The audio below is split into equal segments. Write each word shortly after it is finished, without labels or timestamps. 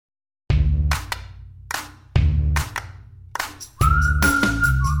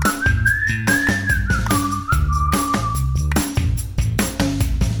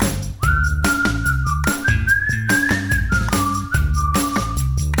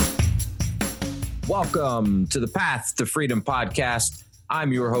Welcome to the Path to Freedom podcast.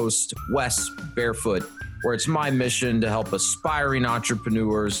 I'm your host, Wes Barefoot, where it's my mission to help aspiring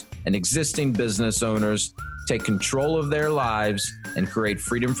entrepreneurs and existing business owners take control of their lives and create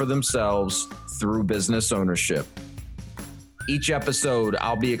freedom for themselves through business ownership. Each episode,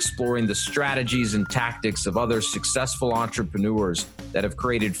 I'll be exploring the strategies and tactics of other successful entrepreneurs that have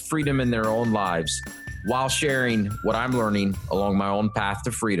created freedom in their own lives while sharing what I'm learning along my own path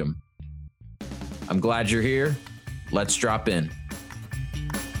to freedom. I'm glad you're here. Let's drop in.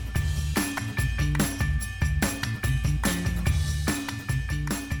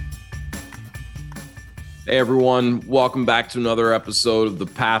 Hey everyone, welcome back to another episode of the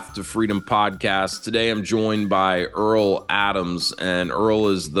Path to Freedom podcast. Today I'm joined by Earl Adams, and Earl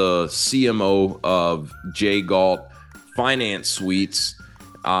is the CMO of Jay Galt Finance Suites.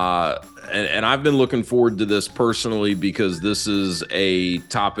 And I've been looking forward to this personally because this is a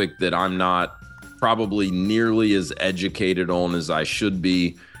topic that I'm not probably nearly as educated on as I should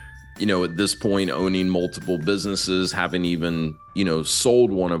be. You know, at this point, owning multiple businesses, having even,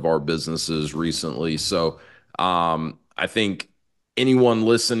 sold one of our businesses recently. So I think anyone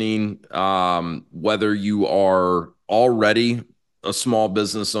listening, whether you are already a small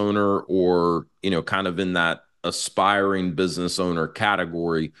business owner or, kind of in that aspiring business owner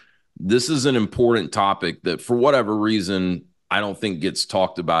category, this is an important topic that for whatever reason, I don't think gets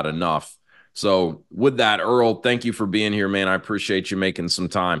talked about enough. So with that, Earl, thank you for being here, man. I appreciate you making some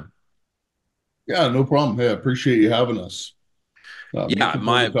time. Yeah, no problem. Hey, I appreciate you having us. Yeah,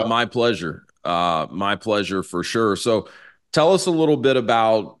 my pleasure. My pleasure for sure. So tell us a little bit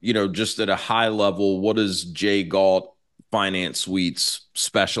about, just at a high level, what does Jay Galt Finance Suites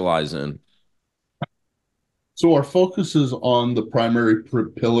specialize in? So our focus is on the primary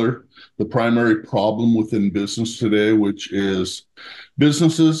pillar, the primary problem within business today, which is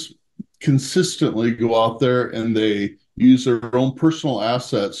businesses consistently go out there and they use their own personal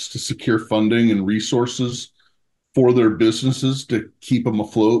assets to secure funding and resources for their businesses to keep them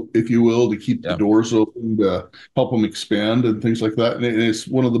afloat, if you will, to keep the doors open, to help them expand and things like that. And it's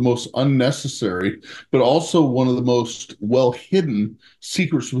one of the most unnecessary, but also one of the most well-hidden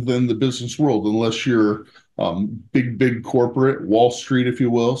secrets within the business world, unless you're big corporate, Wall Street, if you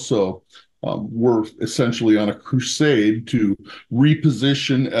will. So we're essentially on a crusade to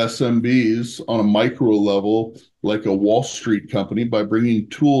reposition SMBs on a micro level like a Wall Street company by bringing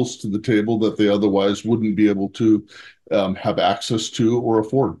tools to the table that they otherwise wouldn't be able to have access to or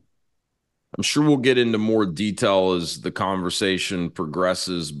afford. I'm sure we'll get into more detail as the conversation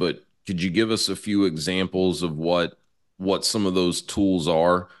progresses, but could you give us a few examples of what some of those tools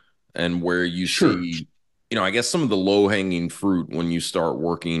are and where you see, I guess some of the low-hanging fruit when you start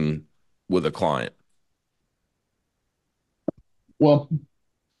working with a client? Well,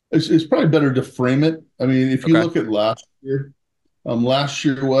 it's probably better to frame it. I mean, if you look at last year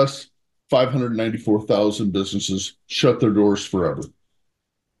was 594,000 businesses shut their doors forever.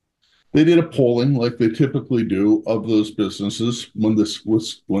 They did a polling like they typically do of those businesses when this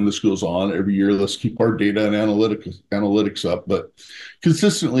goes on every year. Let's keep our data and analytics up, but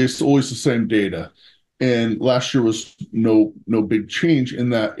consistently it's always the same data. And last year was no big change in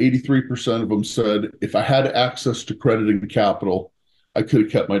that 83% of them said, if I had access to credit and capital, I could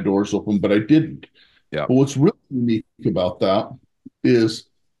have kept my doors open, but I didn't. Yeah. But what's really unique about that is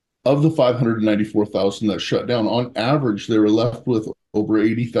of the 594,000 that shut down, on average, they were left with over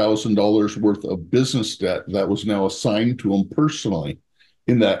 $80,000 worth of business debt that was now assigned to them personally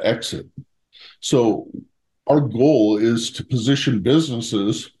in that exit. So our goal is to position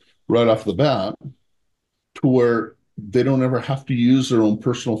businesses right off the bat to where they don't ever have to use their own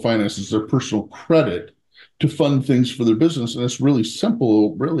personal finances, their personal credit to fund things for their business. And it's really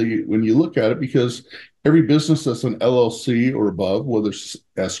simple, really, when you look at it, because every business that's an LLC or above, whether it's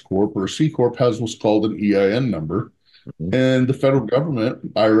S Corp or C Corp, has what's called an EIN number. Mm-hmm. And the federal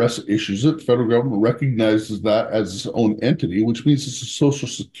government, IRS, issues it. The federal government recognizes that as its own entity, which means it's a social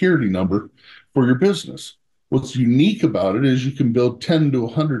security number for your business. What's unique about it is you can build 10 to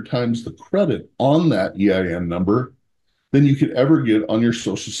 100 times the credit on that EIN number than you could ever get on your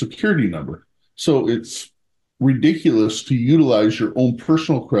social security number. So it's ridiculous to utilize your own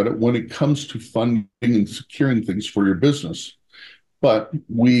personal credit when it comes to funding and securing things for your business. But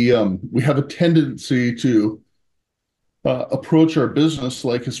we have a tendency to approach our business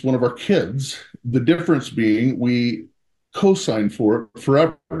like it's one of our kids. The difference being we co-sign for it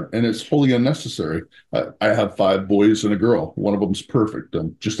forever, and it's wholly unnecessary. I have 5 boys and a girl. One of them's perfect.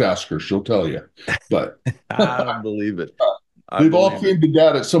 Just ask her; she'll tell you. But I don't believe it. They've all came to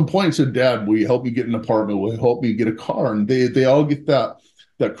Dad at some point and said, "Dad, will you help me get an apartment? Will you help me get a car?" And they all get that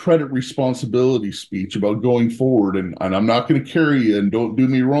that credit responsibility speech about going forward, and I'm not going to carry you, and don't do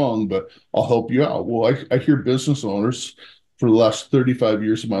me wrong, but I'll help you out. Well, I hear business owners for the last 35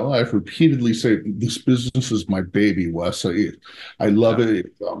 years of my life repeatedly say, this business is my baby, Wes. I love Yeah.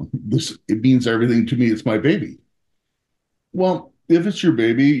 it. It means everything to me. It's my baby. Well, if it's your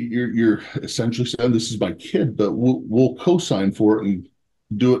baby, you're essentially saying this is my kid, but we'll co-sign for it and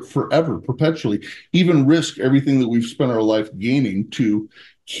do it forever, perpetually, even risk everything that we've spent our life gaining to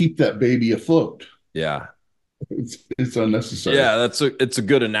keep that baby afloat. Yeah. It's unnecessary. Yeah, it's a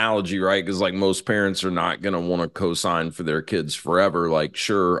good analogy, right? Because like most parents are not going to want to co-sign for their kids forever. Like,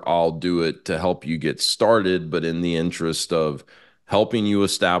 sure, I'll do it to help you get started, but in the interest of helping you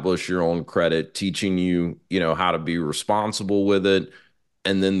establish your own credit, teaching you, how to be responsible with it.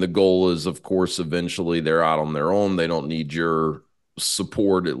 And then the goal is, of course, eventually they're out on their own. They don't need your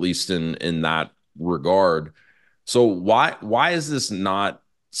support, at least in that regard. So why is this not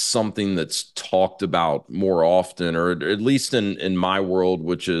something that's talked about more often, or at least in my world,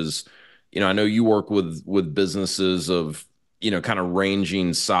 which is, I know you work with businesses of, kind of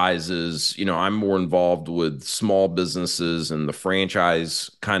ranging sizes. I'm more involved with small businesses and the franchise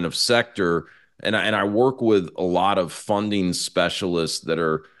kind of sector. And I work with a lot of funding specialists that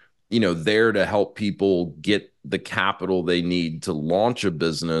are, there to help people get the capital they need to launch a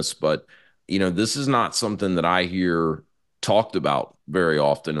business. But this is not something that I hear talked about very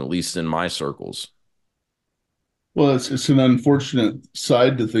often, at least in my circles. Well, it's an unfortunate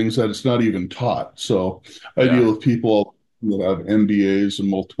side to things that it's not even taught. So I Yeah. deal with people that have MBAs in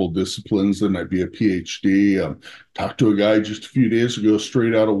multiple disciplines. There might be a PhD. Talked to a guy just a few days ago,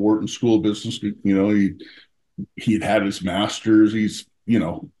 straight out of Wharton School of Business. He'd had his master's. He's,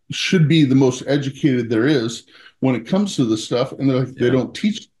 should be the most educated there is when it comes to this stuff. And they Yeah. don't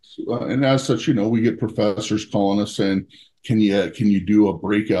teach. And as such, we get professors calling us saying, can you do a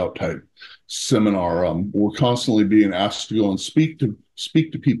breakout type seminar? We're constantly being asked to go and speak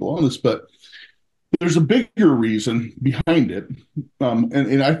to people on this, but there's a bigger reason behind it.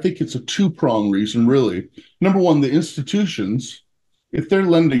 And I think it's a two-prong reason, really. Number one, the institutions, if they're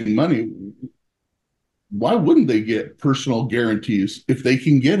lending money, why wouldn't they get personal guarantees if they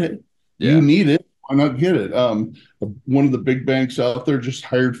can get it? You Yeah. need it. Why not get it? One of the big banks out there just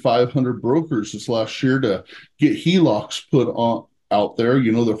hired 500 brokers this last year to get HELOCs put on out there.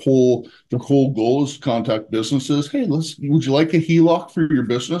 Their whole goal is to contact businesses. Hey, would you like a HELOC for your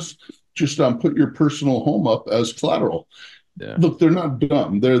business? Just put your personal home up as collateral. Yeah. Look, they're not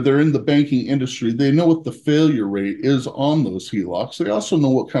dumb. They're in the banking industry. They know what the failure rate is on those HELOCs. They also know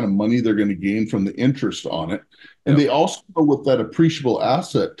what kind of money they're going to gain from the interest on it. And Yep. they also know what that appreciable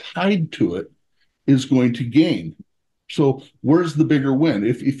asset tied to it is going to gain. So where's the bigger win?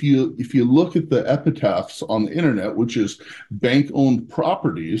 If you look at the epitaphs on the internet, which is bank-owned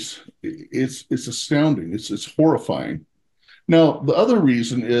properties, it's astounding. It's horrifying. Now, the other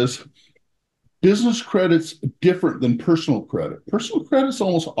reason is business credit's different than personal credit. Personal credit's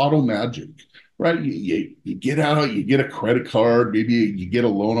almost auto magic, right? You get out, you get a credit card, maybe you get a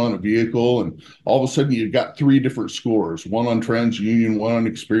loan on a vehicle, and all of a sudden you've got three different scores: one on TransUnion, one on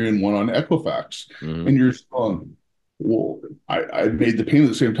Experian, one on Equifax, Hmm. and you're going, well, I made the payment at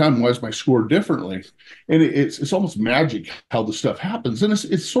the same time. Why is my score differently? And it's almost magic how the stuff happens, and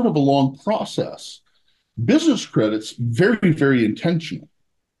it's sort of a long process. Business credit's very, very intentional.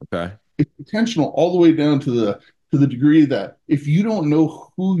 Okay. It's intentional all the way down to the degree that if you don't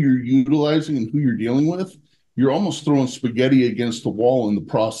know who you're utilizing and who you're dealing with, you're almost throwing spaghetti against the wall in the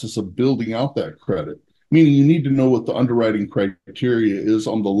process of building out that credit. Meaning you need to know what the underwriting criteria is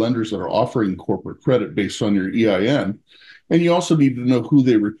on the lenders that are offering corporate credit based on your EIN. And you also need to know who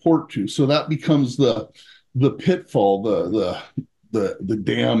they report to. So that becomes the pitfall, the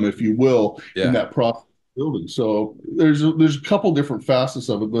dam, if you will, in Yeah. that process of building. So there's a couple different facets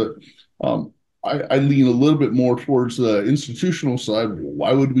of it, but I lean a little bit more towards the institutional side.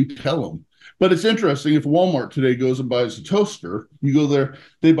 Why would we tell them? But it's interesting. If Walmart today goes and buys a toaster, you go there,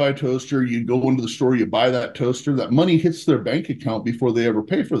 they buy a toaster, you go into the store, you buy that toaster, that money hits their bank account before they ever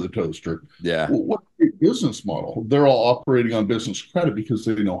pay for the toaster. Yeah. Well, what a great business model. They're all operating on business credit because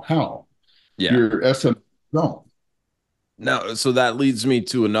they know how. Yeah. Your SM don't. Now, so that leads me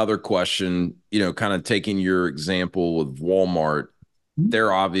to another question, kind of taking your example with Walmart.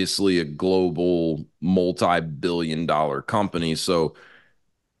 They're obviously a global multi-billion dollar company. So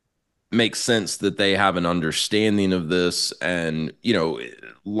makes sense that they have an understanding of this and,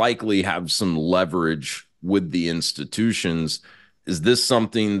 likely have some leverage with the institutions. Is this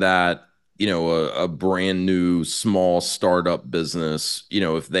something that, a brand new small startup business,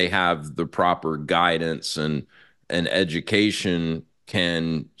 if they have the proper guidance and education,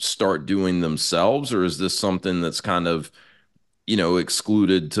 can start doing themselves, or is this something that's kind of,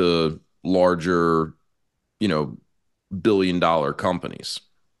 excluded to larger, you know, billion-dollar companies?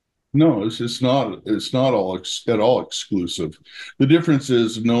 No, it's not at all exclusive. The difference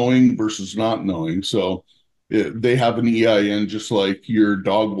is knowing versus not knowing. So they have an EIN just like your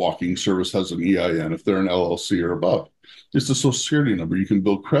dog walking service has an EIN if they're an LLC or above. It's a social security number. You can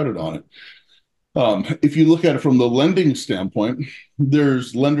build credit on it. If you look at it from the lending standpoint,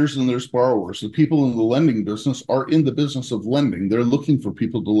 there's lenders and there's borrowers. The people in the lending business are in the business of lending. They're looking for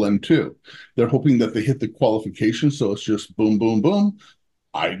people to lend to. They're hoping that they hit the qualifications. So it's just boom, boom, boom.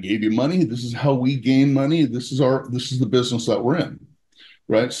 I gave you money. This is how we gain money. This is the business that we're in,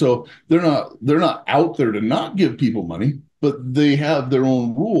 right? So they're not out there to not give people money, but they have their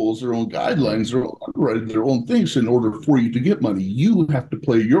own rules, their own guidelines, their own underwriting, their own things. In order for you to get money, you have to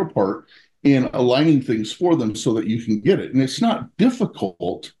play your part in aligning things for them so that you can get it. And it's not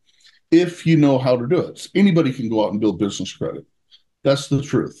difficult if you know how to do it. Anybody can go out and build business credit. That's the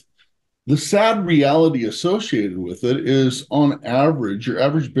truth. The sad reality associated with it is, on average, your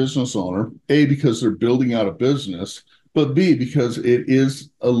average business owner, A, because they're building out a business, but B, because it is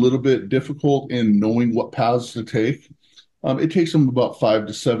a little bit difficult in knowing what paths to take. It takes them about 5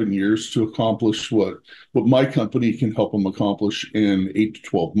 to 7 years to accomplish what my company can help them accomplish in 8 to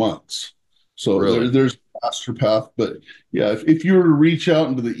 12 months. So Really? there's a faster path. But yeah, if you were to reach out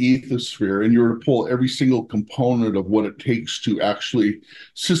into the ethosphere and you were to pull every single component of what it takes to actually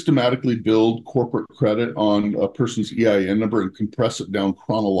systematically build corporate credit on a person's EIN number and compress it down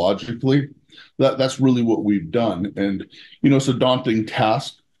chronologically, that's really what we've done. And, it's a daunting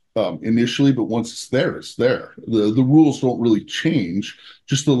task initially, but once it's there, it's there. The rules don't really change,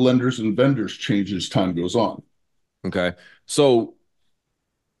 just the lenders and vendors change as time goes on. Okay. So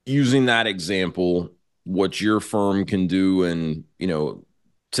using that example, what your firm can do in,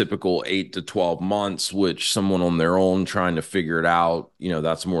 typical 8 to 12 months, which someone on their own trying to figure it out,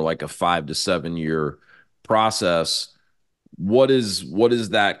 that's more like a 5 to 7 year process. What is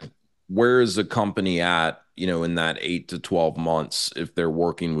that? Where is the company at, in that 8 to 12 months, if they're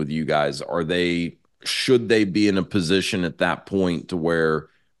working with you guys? Should they be in a position at that point to where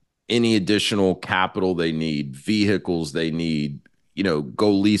any additional capital they need, vehicles they need, go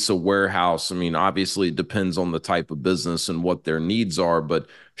lease a warehouse? I mean, obviously it depends on the type of business and what their needs are, but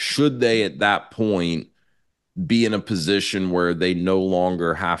should they at that point be in a position where they no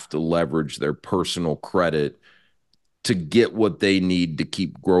longer have to leverage their personal credit to get what they need to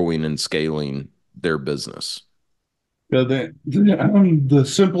keep growing and scaling their business? Yeah, the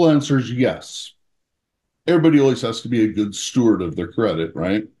simple answer is yes. Everybody always has to be a good steward of their credit,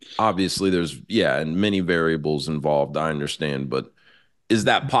 right? Obviously, and many variables involved, I understand, but is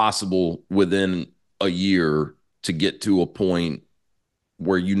that possible within a year to get to a point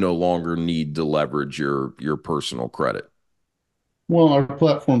where you no longer need to leverage your personal credit? Well, our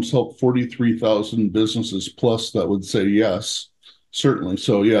platforms help 43,000 businesses plus that would say yes, certainly.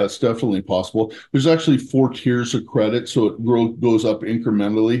 So yeah, it's definitely possible. There's actually 4 tiers of credit, so it goes up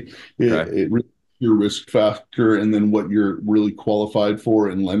incrementally. Okay. It really your risk factor and then what you're really qualified for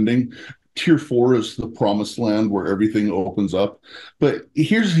in lending. Tier 4 is the promised land where everything opens up. But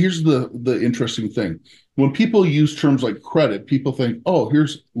here's the interesting thing. When people use terms like credit, people think, oh,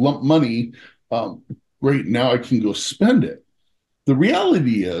 here's lump money. Great, now I can go spend it. The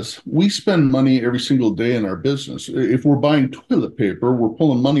reality is we spend money every single day in our business. If we're buying toilet paper, we're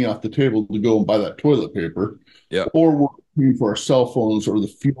pulling money off the table to go and buy that toilet paper, Yeah. or we're paying for our cell phones or the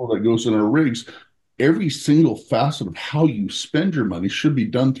fuel that goes in our rigs. Every single facet of how you spend your money should be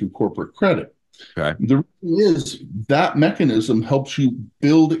done through corporate credit. Okay. The reason is that mechanism helps you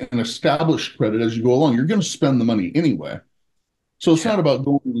build and establish credit as you go along. You're going to spend the money anyway. So it's not about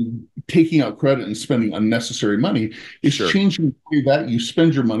taking out credit and spending unnecessary money. It's changing the way that you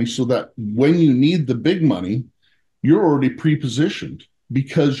spend your money so that when you need the big money, you're already pre-positioned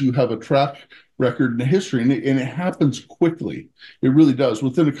because you have a track record and a history, and it happens quickly. It really does.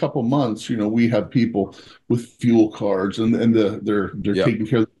 Within a couple months, we have people with fuel cards and they're taking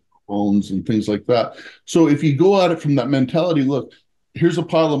care of their phones and things like that. So if you go at it from that mentality, look, here's a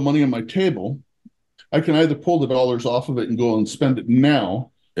pile of money on my table. I can either pull the dollars off of it and go and spend it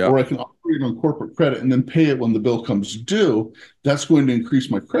now, or I can operate on corporate credit and then pay it when the bill comes due. That's going to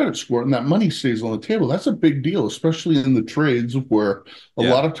increase my credit score, and that money stays on the table. That's a big deal, especially in the trades where a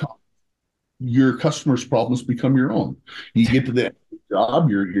lot of times your customers' problems become your own. You get to the end of the job,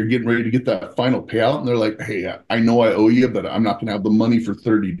 you're getting ready to get that final payout, and they're like, hey, I know I owe you, but I'm not going to have the money for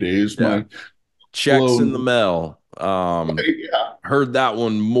 30 days. My checks in the mail. Heard that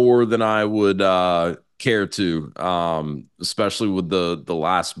one more than I would care to, especially with the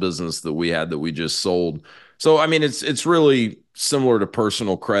last business that we had that we just sold. So I mean, it's really similar to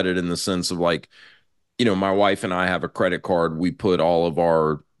personal credit in the sense of like, my wife and I have a credit card. We put all of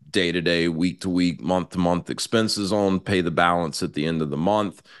our day to day, week to week, month to month expenses on, pay the balance at the end of the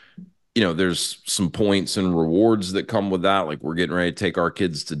month. There's some points and rewards that come with that. Like we're getting ready to take our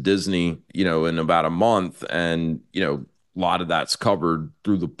kids to Disney, in about a month. And, a lot of that's covered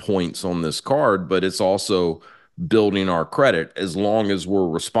through the points on this card, but it's also building our credit as long as we're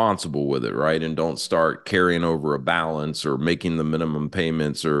responsible with it, right? And don't start carrying over a balance or making the minimum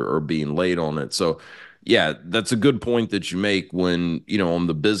payments or being late on it. So, yeah, that's a good point that you make when, on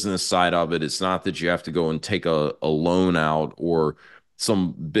the business side of it, it's not that you have to go and take a loan out or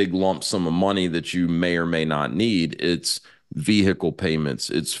some big lump sum of money that you may or may not need. It's vehicle payments,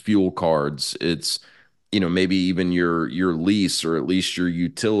 it's fuel cards, it's maybe even your lease or at least your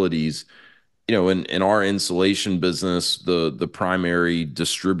utilities. In our insulation business, the primary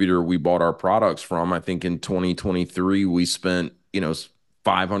distributor we bought our products from, I think in 2023 we spent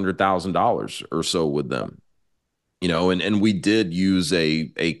 $500,000 or so with them. And we did use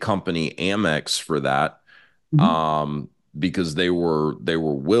a company, Amex, for that, Mhm. because they were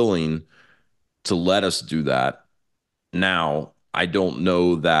willing to let us do that. Now, I don't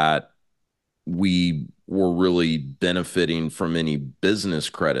know that we were really benefiting from any business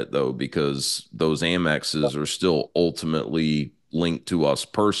credit though, because those Amexes are still ultimately linked to us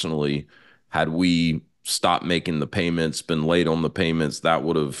personally. Had we stopped making the payments, been late on the payments, that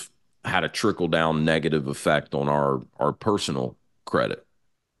would have had a trickle down negative effect on our personal credit.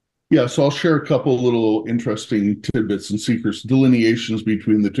 Yeah, so I'll share a couple little interesting tidbits and secrets, delineations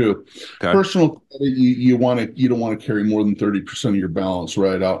between the two. Okay. Personal credit, you don't want to carry more than 30% of your balance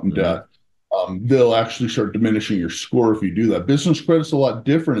right out in Hmm. debt. They'll actually start diminishing your score if you do that. Business credit's a lot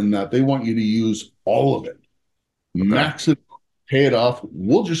different in that they want you to use all of it, Okay. max it, pay it off.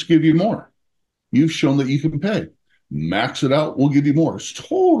 We'll just give you more. You've shown that you can pay. Max it out. We'll give you more. It's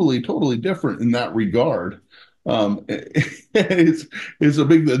totally, totally different in that regard. It's a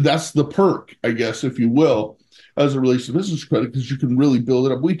big, that's the perk, I guess, if you will, as it relates to business credit, because you can really build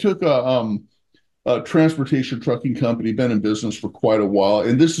it up. We took a transportation trucking company, been in business for quite a while.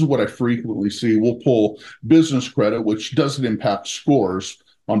 And this is what I frequently see. We'll pull business credit, which doesn't impact scores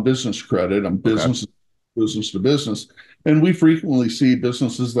on business credit, on Okay. business to business. And we frequently see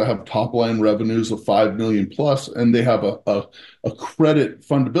businesses that have top line revenues of 5 million plus, and they have a credit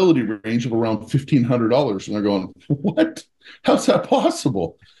fundability range of around $1,500. And they're going, what? How's that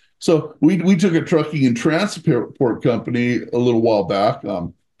possible? So we took a trucking and transport company a little while back.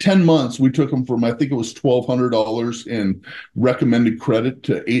 10 months, we took them from, I think it was $1,200 in recommended credit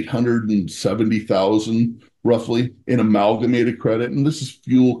to 870,000 roughly in amalgamated credit. And this is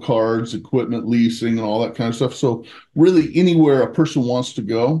fuel cards, equipment leasing, and all that kind of stuff. So really anywhere a person wants to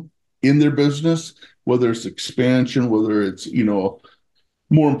go in their business, whether it's expansion, whether it's,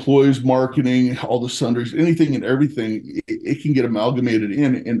 more employees, marketing, all the sundries, anything and everything, it can get amalgamated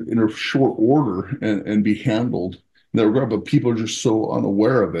in a short order and be handled in that regard. But people are just so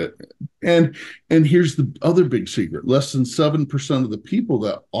unaware of it. And and here's the other big secret: less than 7% of the people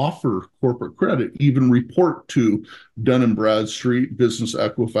that offer corporate credit even report to Dun and Bradstreet, Business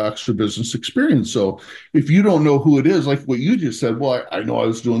Equifax, or Business Experience. So if you don't know who it is, like what you just said, well, I know I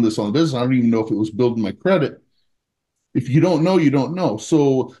was doing this on the business. I don't even know if it was building my credit. If you don't know, you don't know.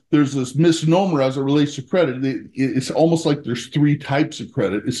 So there's this misnomer as it relates to credit. It's almost like there's three types of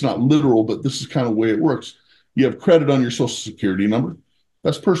credit. It's not literal, but this is kind of the way it works. You have credit on your social security number.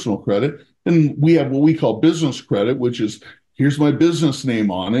 That's personal credit. And we have what we call business credit, which is here's my business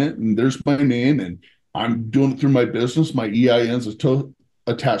name on it, and there's my name, and I'm doing it through my business. My EIN's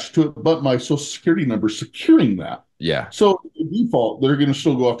attached to it, but my social security number is securing that. Yeah. So by default, they're going to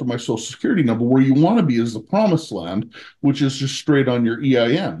still go after my social security number. Where you want to be is the promised land, which is just straight on your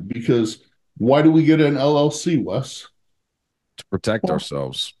EIN. Because why do we get an LLC, Wes? To protect Well,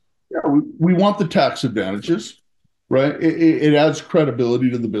 ourselves. yeah, we want the tax advantages, right? It adds credibility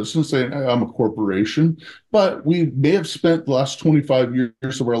to the business saying I'm a corporation, but we may have spent the last 25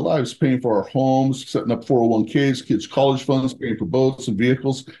 years of our lives paying for our homes, setting up 401ks, kids' college funds, paying for boats and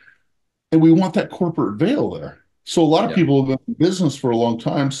vehicles, and we want that corporate veil there. So a lot of Yeah. people have been in business for a long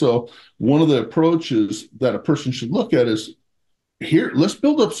time. So one of the approaches that a person should look at is here, let's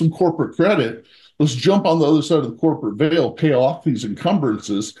build up some corporate credit. Let's jump on the other side of the corporate veil, pay off these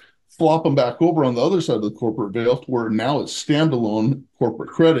encumbrances, flop them back over on the other side of the corporate veil to where now it's standalone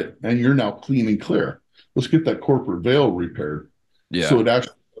corporate credit and you're now clean and clear. Let's get that corporate veil repaired. So Yeah. it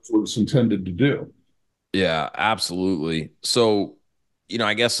actually that's what it's intended to do. Yeah, absolutely. So,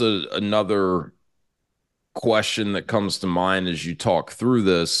 I guess another question that comes to mind as you talk through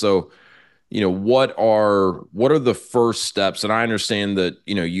this. So, what are the first steps? And I understand that,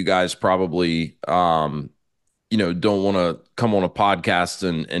 you guys probably don't want to come on a podcast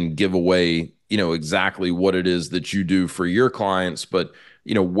and give away, exactly what it is that you do for your clients, but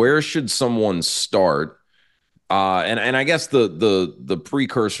where should someone start? And I guess the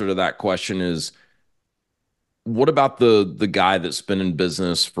precursor to that question is, what about the guy that's been in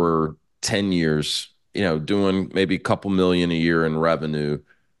business for 10 years, doing maybe a couple million a year in revenue?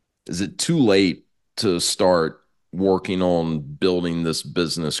 Is it too late to start working on building this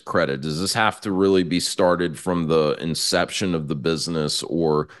business credit? Does this have to really be started from the inception of the business?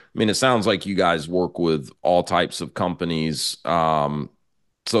 Or, I mean, it sounds like you guys work with all types of companies. So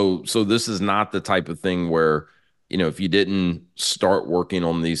this is not the type of thing where, if you didn't start working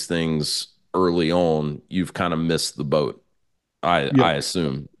on these things early on, you've kind of missed the boat, I Yeah.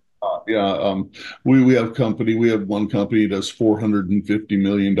 assume. Yeah, we have one company that does $450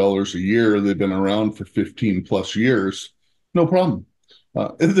 million a year. They've been around for 15 plus years. No problem.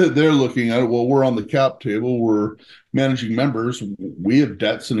 They're looking at it. Well, we're on the cap table. We're managing members. We have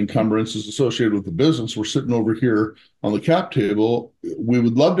debts and encumbrances associated with the business. We're sitting over here on the cap table. We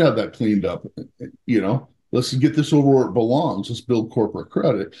would love to have that cleaned up. Let's get this over where it belongs. Let's build corporate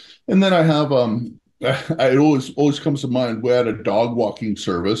credit. And then I have it always comes to mind. We had a dog walking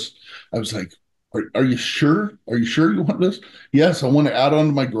service. I was like, are you sure? Are you sure you want this? Yes, I want to add on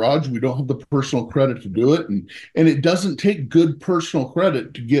to my garage. We don't have the personal credit to do it. And it doesn't take good personal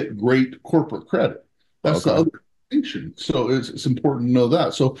credit to get great corporate credit. That's the Okay. other distinction. So it's important to know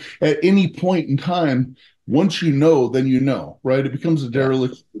that. So at any point in time, once you know, then you know, right? It becomes a Yeah.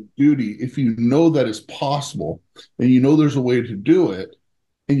 dereliction of duty if you know that it's possible and you know there's a way to do it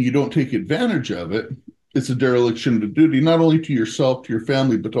and you don't take advantage of it. It's a dereliction of duty, not only to yourself, to your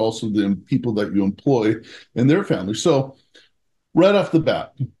family, but also the people that you employ and their family. So, right off the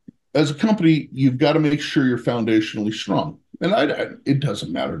bat, as a company, you've got to make sure you're foundationally strong. And it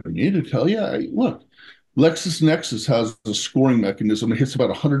doesn't matter to me to tell you, look, LexisNexis has a scoring mechanism. It hits about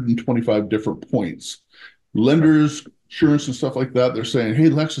 125 different points. Lenders, insurance, and stuff like that, they're saying, hey,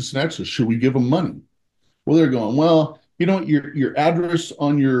 LexisNexis, should we give them money? Well, they're going, well, your address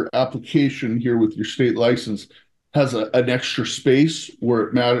on your application here with your state license has an extra space where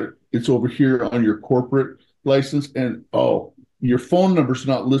it matters. It's over here on your corporate license. And oh, your phone number's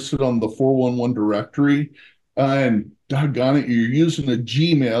not listed on the 411 directory. And doggone it, you're using a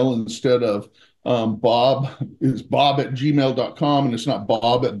Gmail instead of Bob is Bob at gmail.com and it's not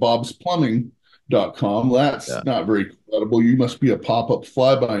Bob at bobsplumbing.com. That's Yeah. not very credible. You must be a pop-up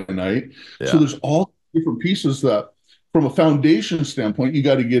fly-by-night. So Yeah. there's all different pieces that from a foundation standpoint, you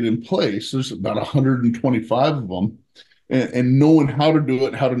got to get in place. There's about 125 of them. And knowing how to do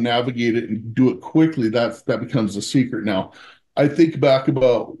it, how to navigate it and do it quickly, that becomes the secret. Now, I think back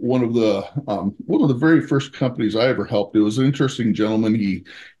about one of the very first companies I ever helped. It was an interesting gentleman. He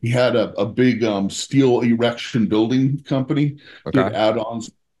had a big steel erection building company, did Okay.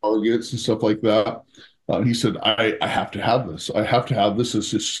 add-ons, targets, and stuff like that. He said, I have to have this. I have to have this.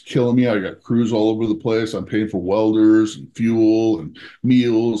 It's just killing me. I got crews all over the place. I'm paying for welders and fuel and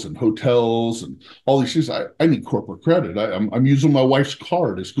meals and hotels and all these things. I need corporate credit. I'm using my wife's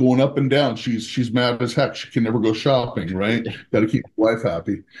card. It's going up and down. She's mad as heck. She can never go shopping, right? Got to keep my wife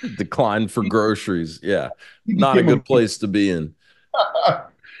happy. Decline for groceries. Yeah. He Not a became good place to be in.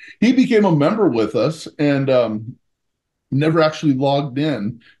 he became a member with us and never actually logged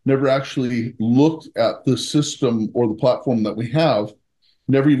in, never actually looked at the system or the platform that we have,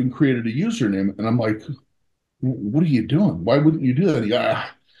 never even created a username. And I'm like, what are you doing? Why wouldn't you do that?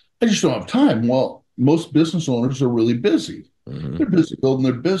 I just don't have time. Well, most business owners are really busy. Mhm. They're busy building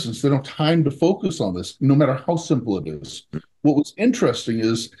their business. They don't have time to focus on this, no matter how simple it is. What was interesting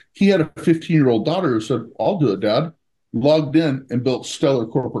is he had a 15-year-old daughter who said, I'll do it, Dad. Logged in and built stellar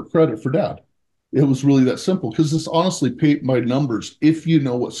corporate credit for Dad. It was really that simple because this honestly paid my numbers if you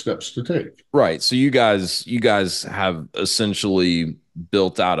know what steps to take. Right. So you guys have essentially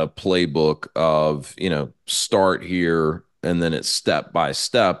built out a playbook of, start here and then it's step by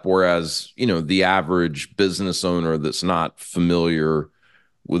step. Whereas, the average business owner that's not familiar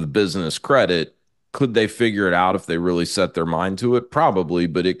with business credit, could they figure it out if they really set their mind to it? Probably,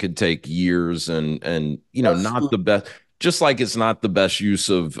 but it could take years and That's not the the best. Just like it's not the best use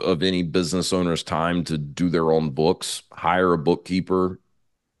of any business owner's time to do their own books, hire a bookkeeper,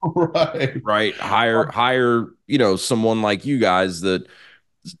 right. right? Hire, someone like you guys that's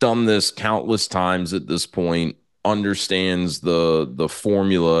done this countless times at this point, understands the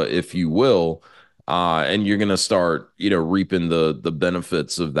formula, if you will, and you're gonna start, reaping the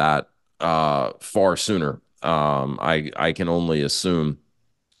benefits of that far sooner. I can only assume.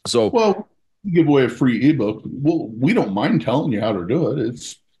 So, Well, we give away a free ebook. We don't mind telling you how to do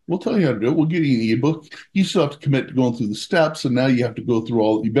it. We'll tell you how to do it. We'll give you an ebook. You still have to commit to going through the steps, and now you have to go through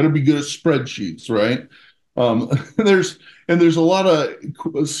all. You better be good at spreadsheets, right? Um, there's a lot of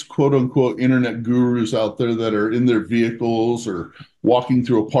quote unquote internet gurus out there that are in their vehicles or walking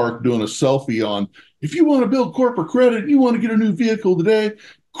through a park doing a selfie on. If you want to build corporate credit, you want to get a new vehicle today.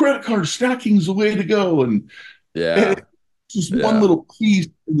 Credit card stacking is the way to go, and yeah, just one yeah. little piece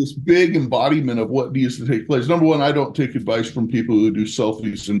in this big embodiment of what needs to take place. Number one, I don't take advice from people who do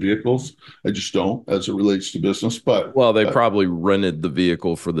selfies in vehicles. I just don't, as it relates to business. But Well, they probably rented the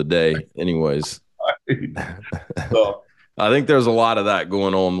vehicle for the day, anyways. so, I think there's a lot of that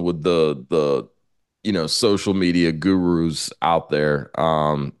going on with the social media gurus out there.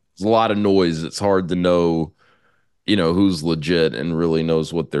 There's a lot of noise. It's hard to know who's legit and really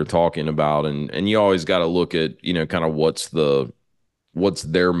knows what they're talking about, and you always got to look at kind of what's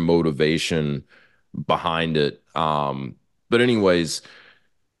their motivation behind it. But anyways,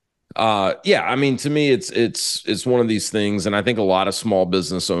 yeah, I mean, to me, it's one of these things, and I think a lot of small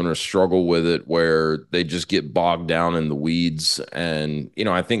business owners struggle with it, where they just get bogged down in the weeds. And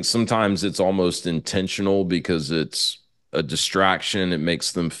I think sometimes it's almost intentional because it's a distraction. It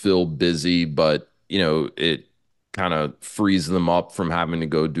makes them feel busy, but it kind of frees them up from having to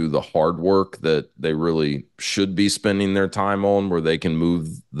go do the hard work that they really should be spending their time on, where they can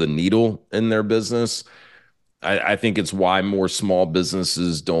move the needle in their business. I think it's why more small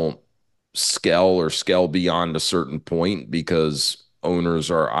businesses don't scale beyond a certain point, because owners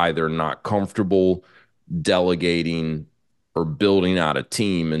are either not comfortable delegating or building out a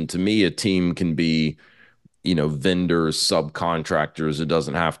team. And to me, a team can be, vendors, subcontractors. It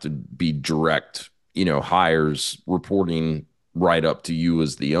doesn't have to be direct, hires reporting right up to you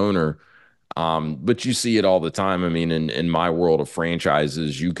as the owner. But you see it all the time. I mean, in my world of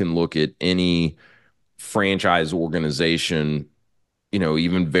franchises, you can look at any franchise organization,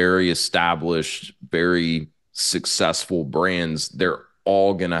 even very established, very successful brands, they're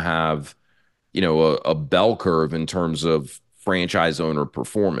all going to have, a bell curve in terms of franchise owner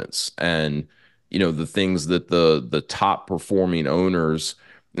performance. And, the things that the top performing owners,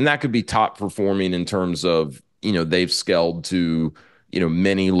 and that could be top performing in terms of, they've scaled to,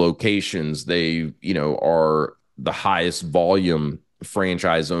 many locations. They, are the highest volume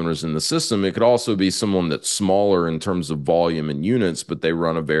franchise owners in the system. It could also be someone that's smaller in terms of volume and units, but they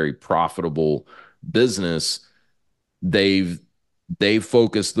run a very profitable business. They've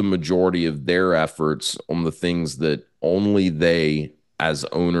focused the majority of their efforts on the things that only they as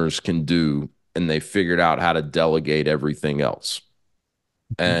owners can do, and they figured out how to delegate everything else.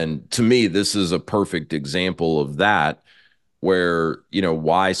 And to me, this is a perfect example of that, where,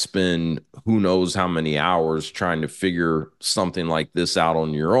 why spend who knows how many hours trying to figure something like this out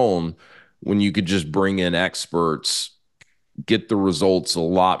on your own, when you could just bring in experts, get the results a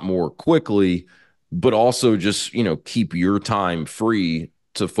lot more quickly, but also just, keep your time free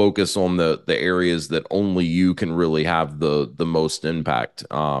to focus on the areas that only you can really have the most impact.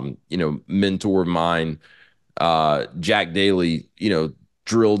 Mentor of mine, Jack Daly,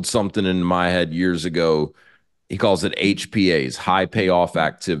 drilled something into my head years ago. He calls it HPAs, high payoff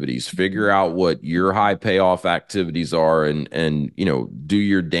activities. Figure out what your high payoff activities are, and do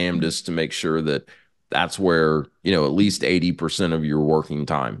your damnedest to make sure that that's where, at least 80% of your working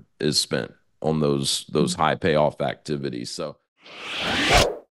time is spent on those high payoff activities. So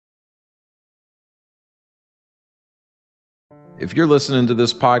if you're listening to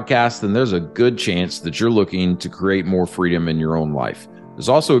this podcast, then there's a good chance that you're looking to create more freedom in your own life. There's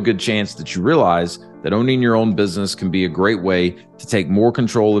also a good chance that you realize that owning your own business can be a great way to take more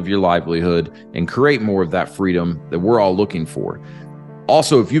control of your livelihood and create more of that freedom that we're all looking for.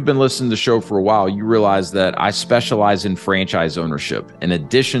 Also, if you've been listening to the show for a while, you realize that I specialize in franchise ownership. In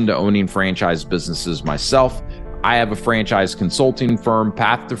addition to owning franchise businesses myself, I have a franchise consulting firm,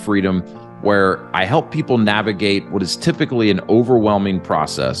 Path to Freedom, where I help people navigate what is typically an overwhelming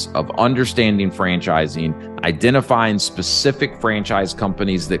process of understanding franchising, identifying specific franchise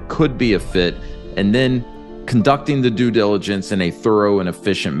companies that could be a fit, and then conducting the due diligence in a thorough and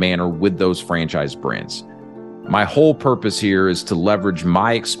efficient manner with those franchise brands. My whole purpose here is to leverage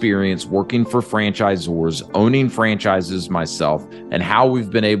my experience working for franchisors, owning franchises myself, and how we've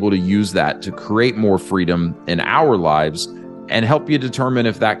been able to use that to create more freedom in our lives, and help you determine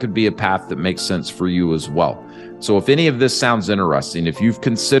if that could be a path that makes sense for you as well. So if any of this sounds interesting, if you've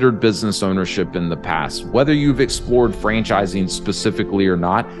considered business ownership in the past, whether you've explored franchising specifically or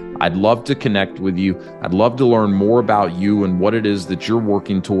not, I'd love to connect with you. I'd love to learn more about you and what it is that you're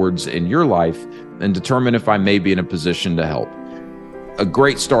working towards in your life and determine if I may be in a position to help. A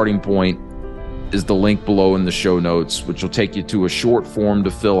great starting point is the link below in the show notes, which will take you to a short form to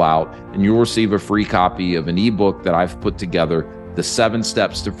fill out, and you'll receive a free copy of an ebook that I've put together, The 7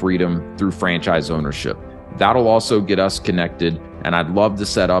 Steps to Freedom Through Franchise Ownership. That'll also get us connected, and I'd love to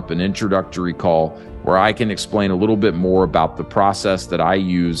set up an introductory call where I can explain a little bit more about the process that I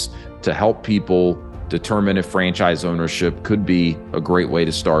use to help people determine if franchise ownership could be a great way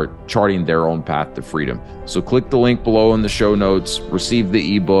to start charting their own path to freedom. So click the link below in the show notes, receive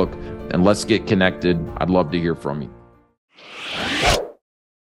the ebook, and let's get connected. I'd love to hear from you.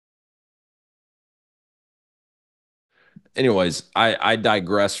 Anyways, I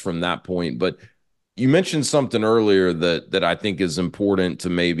digress from that point, but you mentioned something earlier that I think is important to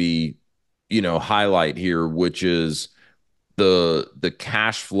maybe, highlight here, which is the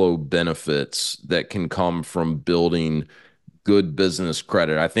cash flow benefits that can come from building good business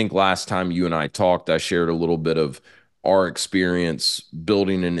credit. I think last time you and I talked, I shared a little bit of our experience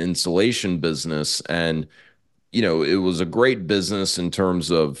building an insulation business, and it was a great business in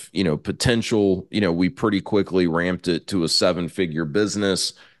terms of, potential. We pretty quickly ramped it to a 7-figure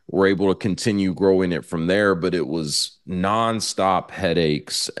business. We're able to continue growing it from there, but it was nonstop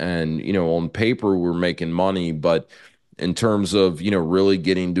headaches. And, on paper, we're making money, but in terms of, really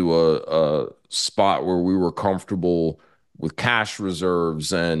getting to a spot where we were comfortable with cash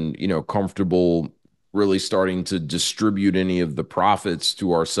reserves and, comfortable really starting to distribute any of the profits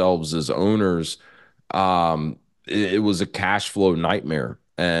to ourselves as owners, it was a cash flow nightmare.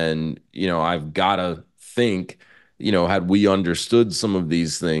 And, I've got to think, had we understood some of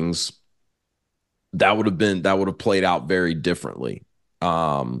these things, that would have played out very differently.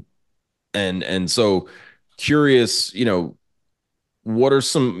 And so curious, what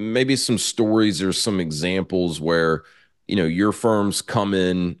are maybe some stories or some examples where, your firms come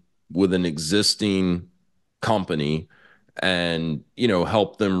in with an existing company and,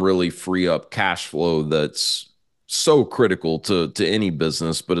 help them really free up cash flow that's so critical to any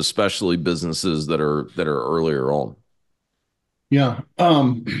business, but especially businesses that are earlier on. Yeah.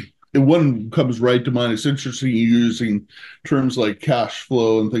 One comes right to mind. It's interesting using terms like cash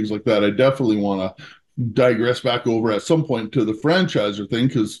flow and things like that. I definitely want to digress back over at some point to the franchisor thing,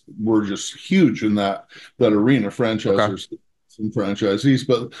 because we're just huge in that arena, franchisors and franchisees.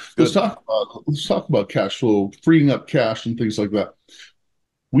 But let's talk about cash flow, freeing up cash and things like that.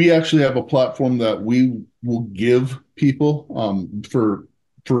 We actually have a platform that we will give people for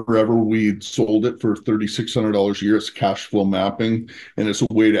forever. We sold it for $3,600 a year. It's cash flow mapping, and it's a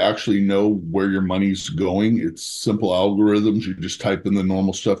way to actually know where your money's going. It's simple algorithms. You just type in the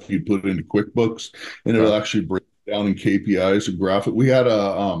normal stuff you put into QuickBooks, and it'll actually break it down in KPIs and graph it. We had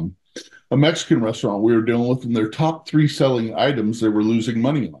a Mexican restaurant we were dealing with, and their top 3 selling items they were losing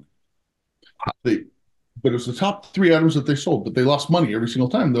money on. But it was the top 3 items that they sold, but they lost money every single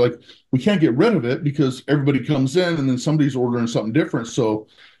time. They're like, we can't get rid of it because everybody comes in and then somebody's ordering something different. So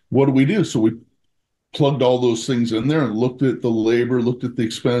what do we do? So we plugged all those things in there and looked at the labor, looked at the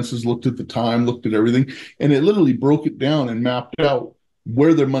expenses, looked at the time, looked at everything. And it literally broke it down and mapped out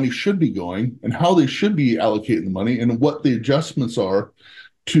where their money should be going and how they should be allocating the money and what the adjustments are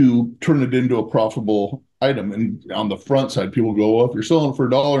to turn it into a profitable item. And on the front side, people go, well, if you're selling for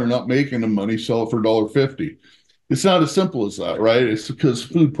 $1 and not making the money, sell it for $1.50. It's not as simple as that, right? It's because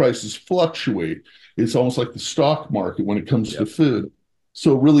food prices fluctuate. It's almost like the stock market when it comes to food.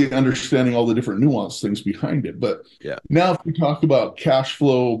 So really understanding all the different nuanced things behind it. But now if we talk about cash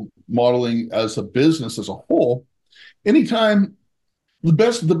flow modeling as a business as a whole, anytime the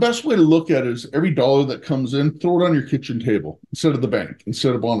best way to look at it is every dollar that comes in, throw it on your kitchen table instead of the bank,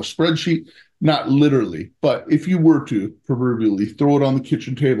 instead of on a spreadsheet. Not literally, but if you were to proverbially throw it on the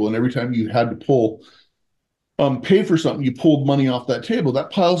kitchen table, and every time you had to pay for something, you pulled money off that table,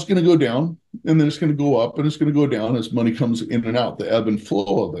 that pile's going to go down, and then it's going to go up, and it's going to go down as money comes in and out, the ebb and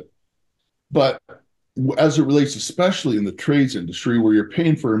flow of it. But as it relates, especially in the trades industry, where you're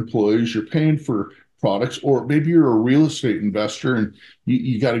paying for employees, you're paying for products, or maybe you're a real estate investor and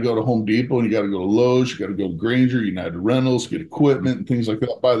you got to go to Home Depot and you got to go to Lowe's, you got to go to Grainger, United Rentals, get equipment and things like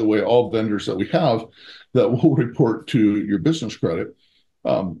that. By the way, all vendors that we have that will report to your business credit.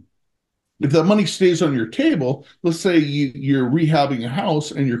 If that money stays on your table, let's say you're rehabbing a house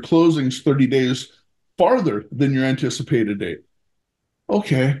and your closing's 30 days farther than your anticipated date.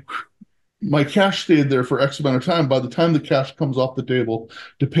 Okay, my cash stayed there for X amount of time. By the time the cash comes off the table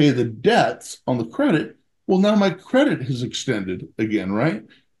to pay the debts on the credit, well, now my credit has extended again, right?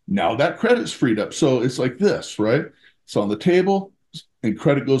 Now that credit's freed up. So it's like this, right? It's on the table and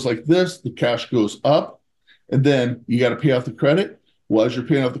credit goes like this, the cash goes up, and then you got to pay off the credit. Well, as you're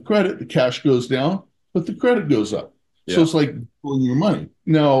paying off the credit, the cash goes down, but the credit goes up. So Yeah. it's like pulling your money.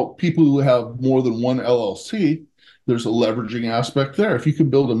 Now, people who have more than one LLC, there's a leveraging aspect there. If you can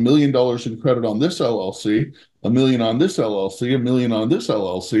build $1 million in credit on this LLC, a million on this LLC, a million on this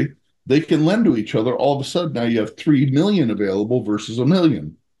LLC, they can lend to each other. All of a sudden, now you have 3 million available versus a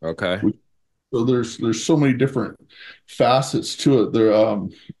million. Okay. So there's so many different facets to it. There,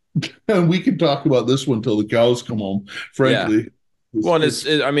 and we can talk about this one till the cows come home. Yeah. Frankly, Well,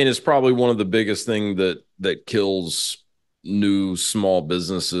 and I mean, it's probably one of the biggest thing that kills new small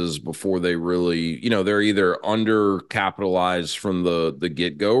businesses before they really, they're either undercapitalized from the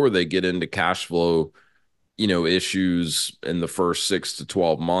get-go, or they get into cash flow, issues in the first 6 to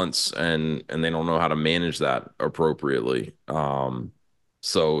 12 months, and they don't know how to manage that appropriately.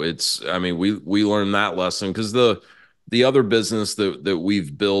 So I mean, we learned that lesson because the other business that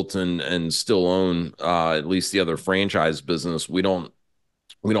we've built and still own, at least the other franchise business, we don't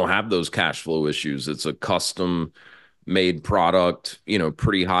have those cash flow issues. It's a custom made product,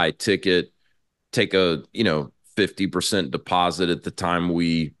 pretty high ticket. Take a 50% deposit at the time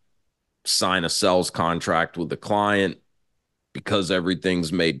we sign a sales contract with the client, because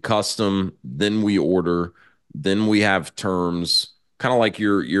everything's made custom. Then we order, then we have terms, kind of like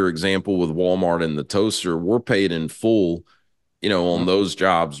your example with Walmart and the toaster. We're paid in full, on those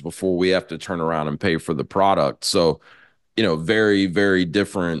jobs before we have to turn around and pay for the product. So, very, very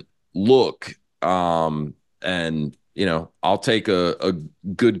different look. And, I'll take a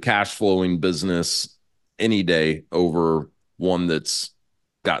good cash flowing business any day over one that's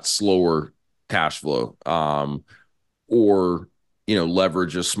got slower cash flow. Or,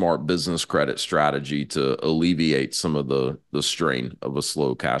 leverage a smart business credit strategy to alleviate some of the strain of a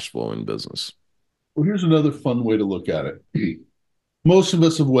slow cash flowing business. well, here's another fun way to look at it. Most of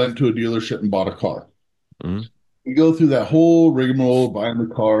us have went to a dealership and bought a car. Mhm. We go through that whole rigmarole of buying the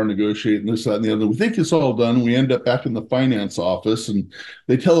car, negotiating this, that, and the other. We think it's all done. We end up back in the finance office, and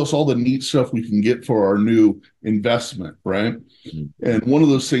they tell us all the neat stuff we can get for our new investment, right? Mhm. And one of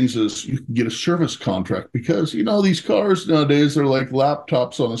those things is you can get a service contract because, these cars nowadays are like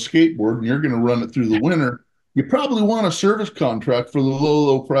laptops on a skateboard, and you're going to run it through the winter. You probably want a service contract for the low,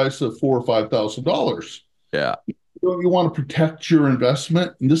 low price of $4,000 or $5,000. Yeah. You want to protect your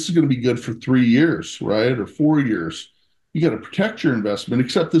investment, and this is going to be good for 3 years, right? Or 4 years. You got to protect your investment,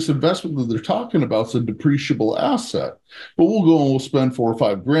 except this investment that they're talking about is a depreciable asset. But we'll go and we'll spend 4 or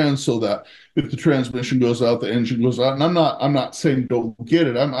 5 grand so that if the transmission goes out, the engine goes out. And I'm not saying don't get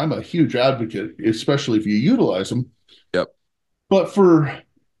it. I'm a huge advocate, especially if you utilize them. Yep. But for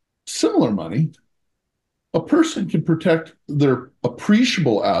similar money, a person can protect their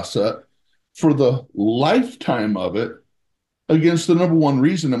appreciable asset for the lifetime of it against the number one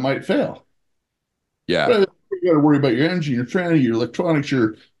reason it might fail. Yeah. Right? You got to worry about your engine, your tranny, your electronics,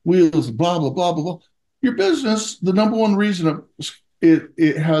 your wheels, blah, blah, blah, blah, blah. Your business, the number one reason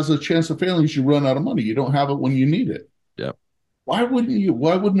it has a chance of failing is you run out of money. You don't have it when you need it. Yep. Why wouldn't you?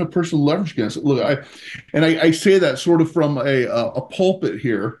 Why wouldn't a person leverage against it? Look, I say that sort of from a pulpit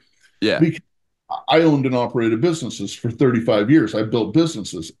here Yeah. because I owned and operated businesses for 35 years. I built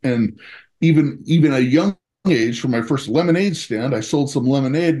businesses, and even a young age, for my first lemonade stand, I sold some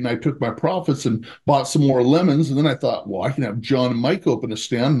lemonade and I took my profits and bought some more lemons. And then I thought, well, I can have John and Mike open a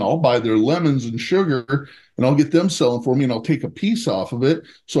stand and I'll buy their lemons and sugar and I'll get them selling for me and I'll take a piece off of it.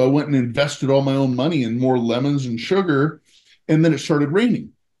 So I went and invested all my own money in more lemons and sugar. And then it started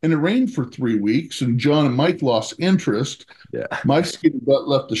raining. And it rained for 3 weeks, and John and Mike lost interest. Yeah. My skinny butt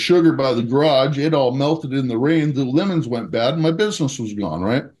left the sugar by the garage. It all melted in the rain. The lemons went bad, and my business was gone,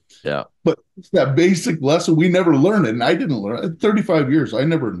 right? Yeah. But it's that basic lesson. We never learned it, and I didn't learn it. 35 years, I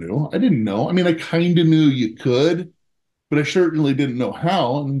never knew. I didn't know. I mean, I kind of knew you could, but I certainly didn't know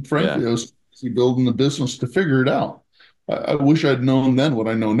how. And frankly, Yeah. I was building the business to figure it out. I wish I'd known then what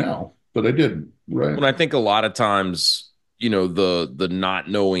I know now, but I didn't, right? When I think a lot of times, the not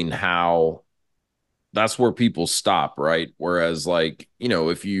knowing how, that's where people stop, right? Whereas, like,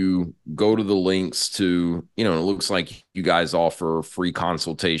 if you go to the links to, it looks like you guys offer free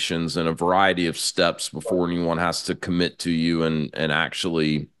consultations and a variety of steps before anyone has to commit to you and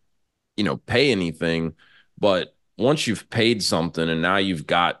actually, pay anything. But once you've paid something and now you've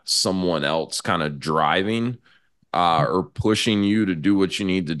got someone else kind of driving or pushing you to do what you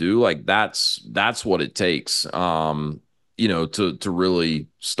need to do, like that's what it takes. to really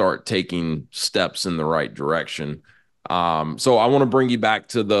start taking steps in the right direction. So I want to bring you back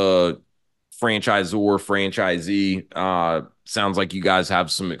to the franchisor, franchisee. Sounds like you guys have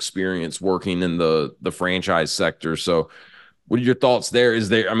some experience working in the franchise sector. So what are your thoughts there? Is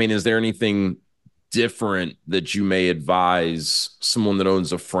there anything different that you may advise someone that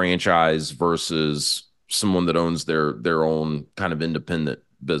owns a franchise versus someone that owns their own kind of independent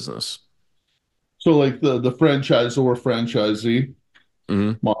business? So like the franchisor or franchisee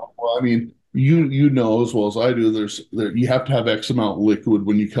Hmm. model, well, I mean, you know as well as I do, you have to have X amount liquid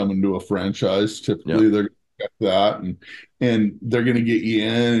when you come into a franchise. Yeah. Typically, they're going to get that, and they're going to get you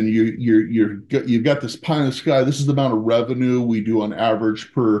in, and you've got this pie in the sky. This is the amount of revenue we do on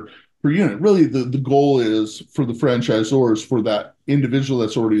average per unit. Really, the goal is for the franchisors, for that individual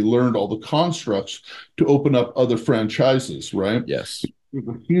that's already learned all the constructs, to open up other franchises, right? Yes.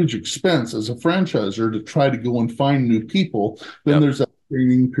 A huge expense as a franchisor to try to go and find new people. Then Yep. there's that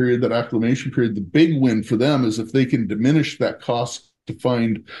training period, that acclimation period. The big win for them is if they can diminish that cost to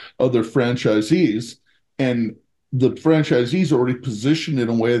find other franchisees, and the franchisees already positioned in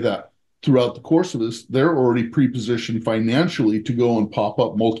a way that throughout the course of this, they're already pre-positioned financially to go and pop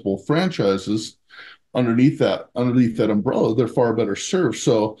up multiple franchises underneath that umbrella. They're far better served.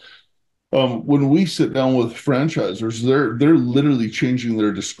 So when we sit down with franchisors, they're literally changing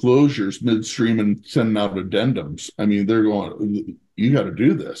their disclosures midstream and sending out addendums. I mean, they're going, you got to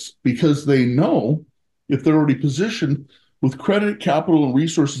do this because they know if they're already positioned with credit, capital, and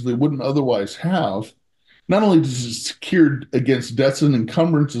resources they wouldn't otherwise have. Not only does it secure against debts and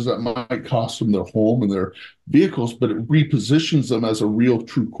encumbrances that might cost them their home and their vehicles, but it repositions them as a real,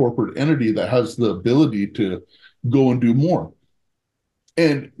 true corporate entity that has the ability to go and do more.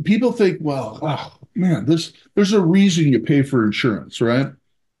 And people think, well, oh, man, there's a reason you pay for insurance, right?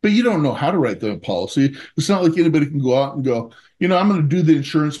 But you don't know how to write the policy. It's not like anybody can go out and go, I'm going to do the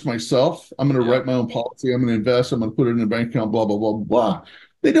insurance myself. I'm going to Yeah. write my own policy. I'm going to invest. I'm going to put it in a bank account, blah, blah, blah, blah.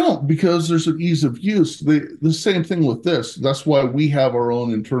 They don't because there's an ease of use. The same thing with this. That's why we have our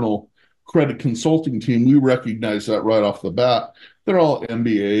own internal credit consulting team. We recognize that right off the bat. They're all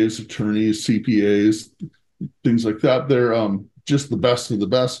MBAs, attorneys, CPAs, things like that. They're just the best of the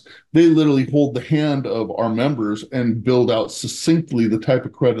best. They literally hold the hand of our members and build out succinctly the type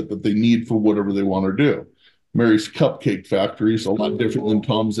of credit that they need for whatever they want to do. Mary's Cupcake Factory is a lot different than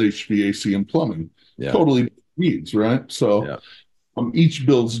Tom's HVAC and plumbing. Yeah. Totally needs, right? So Yeah. each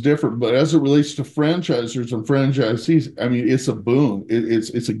build's different, but as it relates to franchisors and franchisees, I mean, it's a boom.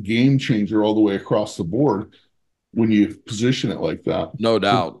 It's a game changer all the way across the board when you position it like that. No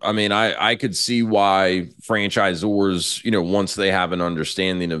doubt. I mean, I could see why franchisors, once they have an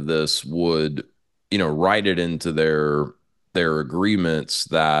understanding of this, would, write it into their agreements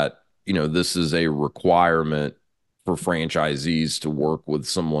that, this is a requirement for franchisees to work with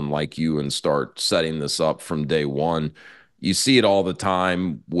someone like you and start setting this up from day one. You see it all the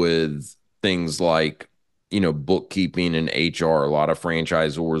time with things like, bookkeeping and HR. A lot of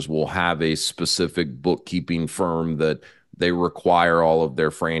franchisors will have a specific bookkeeping firm that they require all of their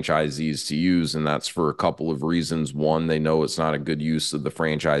franchisees to use. And that's for a couple of reasons. One, they know it's not a good use of the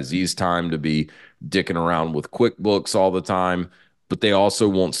franchisees' time to be dicking around with QuickBooks all the time. But they also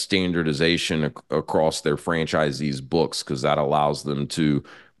want standardization across their franchisees' books because that allows them to,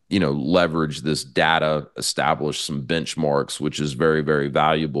 leverage this data, establish some benchmarks, which is very, very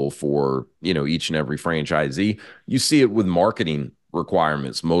valuable for, each and every franchisee. You see it with marketing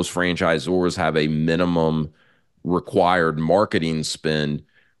requirements. Most franchisors have a minimum required marketing spend.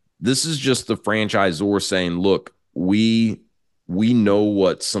 This is just the franchisor saying, look, we know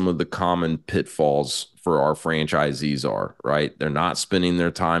what some of the common pitfalls for our franchisees are, right? They're not spending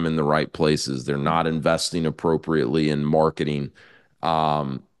their time in the right places. They're not investing appropriately in marketing.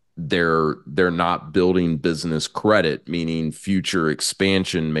 They're not building business credit, meaning future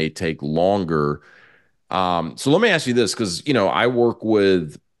expansion may take longer. So let me ask you this, because I work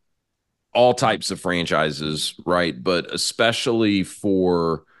with all types of franchises, right? But especially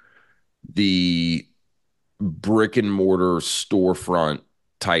for the brick and mortar storefront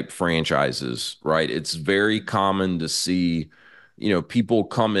type franchises, right? It's very common to see, people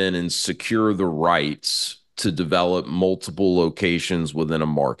come in and secure the rights to develop multiple locations within a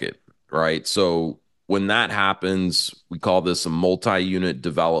market, right? So when that happens, we call this a multi-unit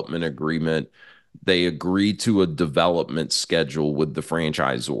development agreement. They agree to a development schedule with the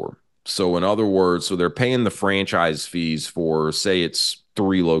franchisor. So in other words, so they're paying the franchise fees for, say it's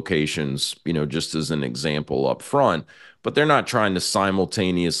 3 locations, just as an example up front, but they're not trying to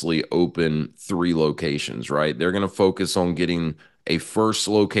simultaneously open 3 locations, right? They're going to focus on getting a first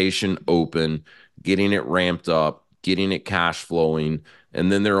location open, getting it ramped up, getting it cash flowing,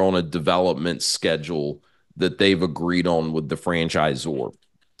 and then they're on a development schedule that they've agreed on with the franchisor.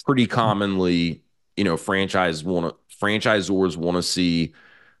 Pretty commonly, franchisors want to see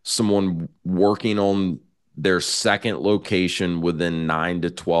someone working on their second location within 9 to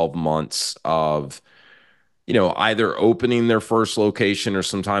 12 months of either opening their first location, or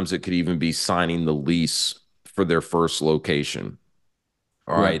sometimes it could even be signing the lease for their first location.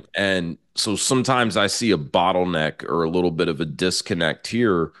 All Yeah. right. And so sometimes I see a bottleneck or a little bit of a disconnect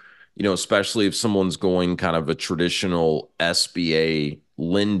here, especially if someone's going kind of a traditional SBA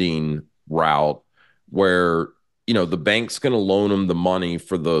lending route where, the bank's going to loan them the money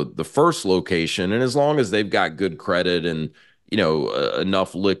for the first location. And as long as they've got good credit and,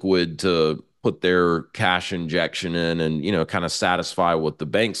 enough liquid to put their cash injection in and, kind of satisfy what the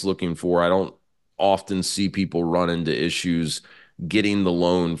bank's looking for, I don't often see people run into issues getting the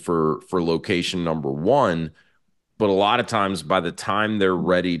loan for location number one. But a lot of times by the time they're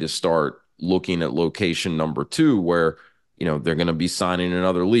ready to start looking at location number two, where they're going to be signing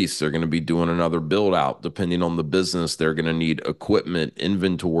another lease, they're going to be doing another build out, depending on the business, they're going to need equipment,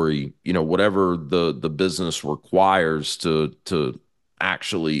 inventory, whatever the business requires to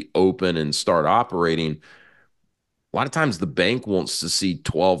actually open and start operating. A lot of times the bank wants to see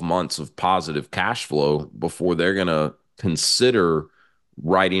 12 months of positive cash flow before they're going to consider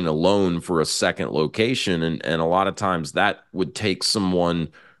writing a loan for a second location. And a lot of times that would take someone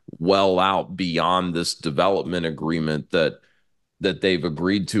well out beyond this development agreement that they've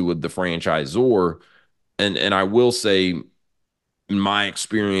agreed to with the franchisor. And I will say, in my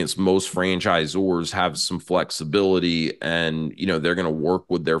experience, most franchisors have some flexibility, and they're going to work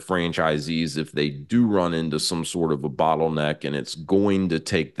with their franchisees if they do run into some sort of a bottleneck and it's going to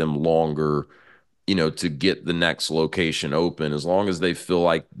take them longer to get the next location open, as long as they feel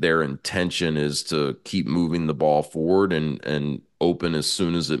like their intention is to keep moving the ball forward and open as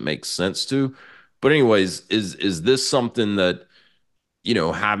soon as it makes sense to. But anyways, is this something that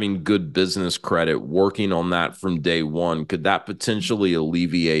having good business credit, working on that from day one, could that potentially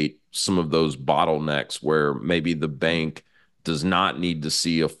alleviate some of those bottlenecks where maybe the bank does not need to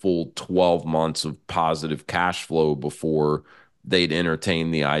see a full 12 months of positive cash flow before they'd entertain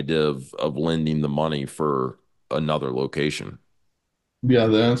the idea of lending the money for another location? Yeah,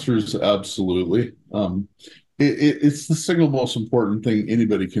 the answer is absolutely. It's the single most important thing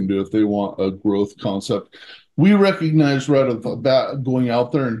anybody can do if they want a growth concept. We recognize right off the bat, going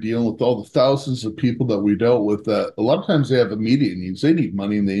out there and dealing with all the thousands of people that we dealt with, that a lot of times they have immediate needs. They need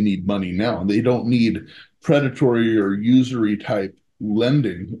money and they need money now. And they don't need predatory or usury type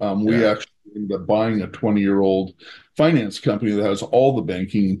lending. We Yeah. actually ended up buying a 20-year-old finance company that has all the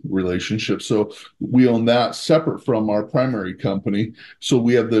banking relationships. So we own that separate from our primary company. So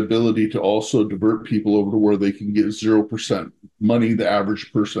we have the ability to also divert people over to where they can get 0% money. The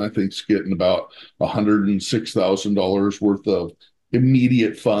average person, I think, is getting about $106,000 worth of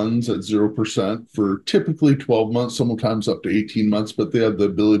immediate funds at 0% for typically 12 months, sometimes up to 18 months, but they have the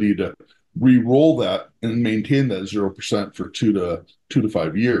ability to re-roll that and maintain that 0% for 2 to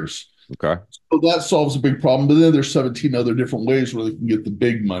 5 years. Okay. So that solves a big problem. But then there's 17 other different ways where they can get the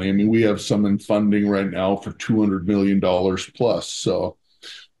big money. I mean, we have some in funding right now for $200 million plus. So,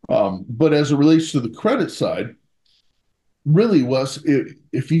 but as it relates to the credit side, really, Wes,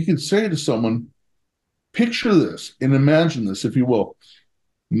 if you could say to someone, picture this and imagine this, if you will,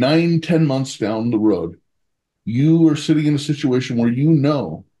 9, 10 months down the road, you are sitting in a situation where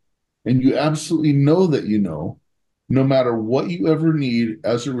and you absolutely know that no matter what you ever need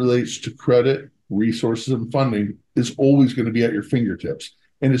as it relates to credit, resources, and funding, is always going to be at your fingertips.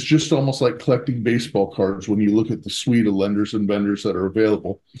 And it's just almost like collecting baseball cards when you look at the suite of lenders and vendors that are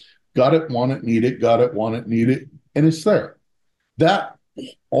available. Got it, want it, need it, got it, want it, need it, and it's there. That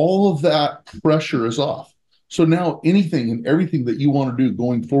all of that pressure is off. So now anything and everything that you want to do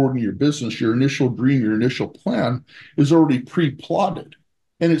going forward in your business, your initial dream, your initial plan is already pre-plotted.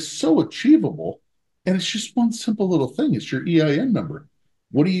 And it's so achievable. And it's just one simple little thing. It's your EIN number.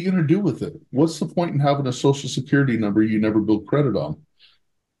 What are you going to do with it? What's the point in having a social security number you never build credit on?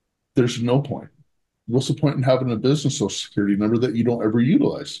 There's no point. What's the point in having a business social security number that you don't ever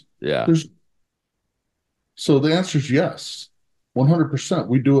utilize? Yeah. So the answer is yes. 100%.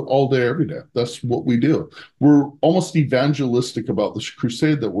 We do it all day, every day. That's what we do. We're almost evangelistic about this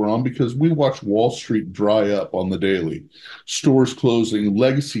crusade that we're on because we watch Wall Street dry up on the daily. Stores closing,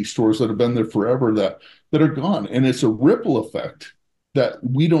 legacy stores that have been there forever that are gone. And it's a ripple effect that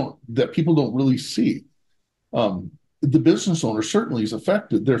people don't really see. the business owner certainly is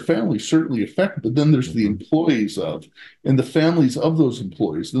affected, their family certainly affected, but then there's the Mhm. employees of, and the families of those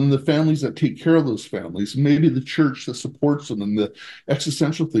employees, then the families that take care of those families, maybe the church that supports them, and the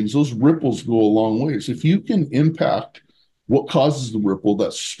existential things. Those ripples go a long ways. If you can impact what causes the ripple,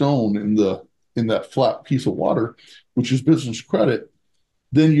 that stone in that flat piece of water, which is business credit,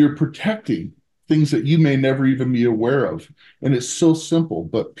 then you're protecting things that you may never even be aware of. And it's so simple,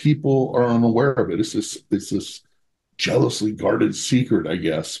 but people are unaware of it. It's this jealously guarded secret, I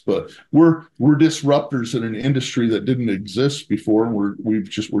guess. But we're disruptors in an industry that didn't exist before, and we're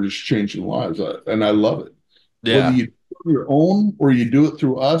just changing lives, and I love it. Whether Yeah. you do it on your own or you do it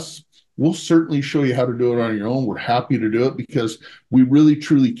through us, we'll certainly show you how to do it on your own. We're happy to do it because we really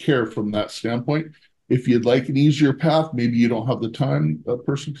truly care from that standpoint. If you'd like an easier path, maybe you don't have the time, a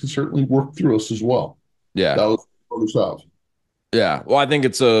person can certainly work through us as well. Yeah. That was others out. Yeah. Well, I think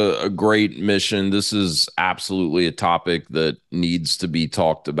it's a great mission. This is absolutely a topic that needs to be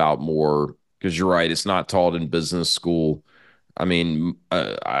talked about more because you're right. It's not taught in business school. I mean,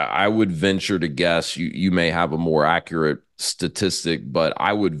 I would venture to guess you may have a more accurate statistic, but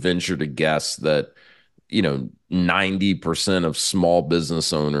I would venture to guess that, 90% of small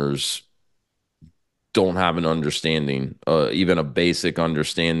business owners don't have an understanding, even a basic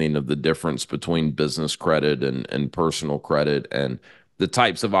understanding of the difference between business credit and personal credit and the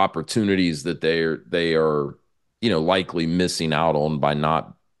types of opportunities that they are likely missing out on by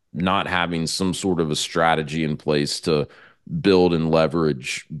not having some sort of a strategy in place to build and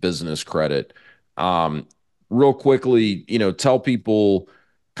leverage business credit. Um, Real quickly, tell people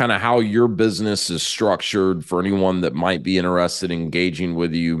kind of how your business is structured for anyone that might be interested in engaging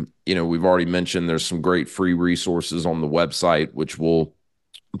with you. We've already mentioned there's some great free resources on the website, which we'll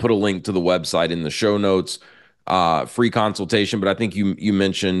put a link to the website in the show notes. Free consultation, but I think you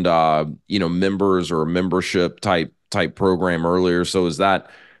mentioned members or a membership type program earlier. So is that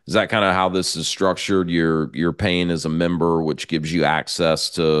kind of how this is structured? You're paying as a member, which gives you access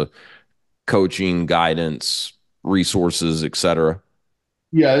to coaching, guidance, resources, etc.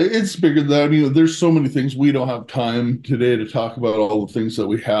 Yeah, it's bigger than that. I mean, there's so many things. We don't have time today to talk about all the things that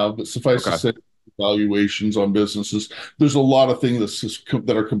we have, but suffice to Okay. say, valuations on businesses. There's a lot of things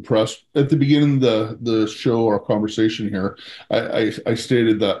that are compressed. At the beginning of the show, our conversation here, I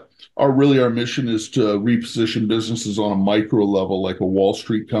stated that our mission is to reposition businesses on a micro level, like a Wall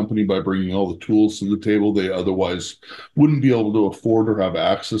Street company, by bringing all the tools to the table they otherwise wouldn't be able to afford or have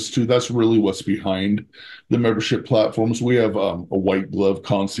access to. That's really what's behind the membership platforms. We have a white glove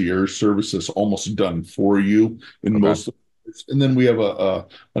concierge service that's almost done for you in Okay. most of it. And then we have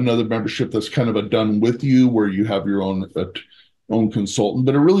another membership that's kind of a done with you where you have your own consultant.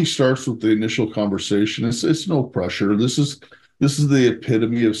 But it really starts with the initial conversation. It's no pressure. This is the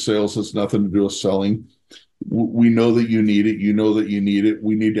epitome of sales. It's nothing to do with selling. We know that you need it. You know that you need it.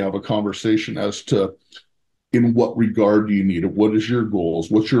 We need to have a conversation as to in what regard do you need it? What is your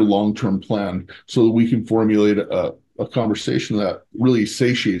goals? What's your long-term plan? So that we can formulate a conversation that really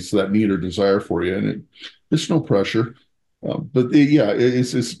satiates that need or desire for you. And it's no pressure. Yeah,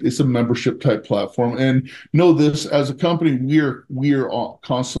 it's a membership type platform. And know this, as a company, we are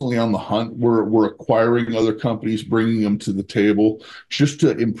constantly on the hunt. We're acquiring other companies, bringing them to the table, just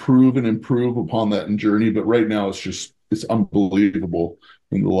to improve and improve upon that journey. But right now, it's unbelievable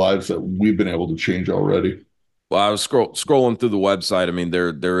in the lives that we've been able to change already. Well, I was scrolling through the website. I mean,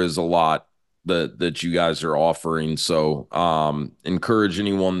 there is a lot that you guys are offering. So, encourage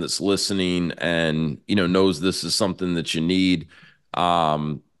anyone that's listening and knows this is something that you need.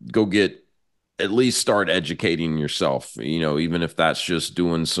 Go get at least start educating yourself. Even if that's just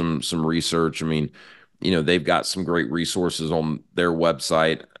doing some research. I mean, they've got some great resources on their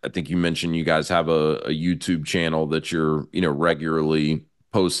website. I think you mentioned you guys have a YouTube channel that you're regularly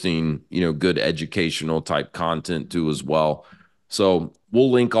posting, good educational type content to as well. So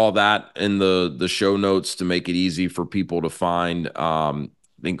we'll link all that in the show notes to make it easy for people to find. I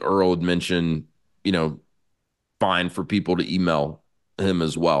think Earl had mentioned, you know, fine for people to email him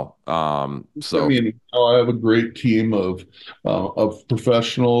as well. I So mean, I have a great team of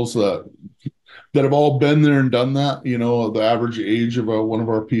professionals that have all been there and done that. The average age of one of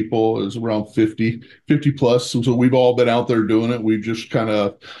our people is around 50 plus. So we've all been out there doing it. We've just kind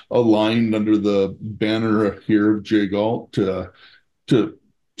of aligned under the banner here of Jay Galt to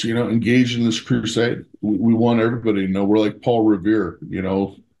engage in this crusade. We want everybody to know we're like Paul Revere,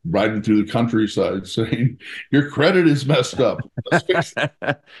 riding through the countryside saying, your credit is messed up. Let's fix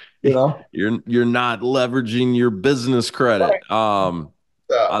it, you know? you're not leveraging your business credit. Yeah.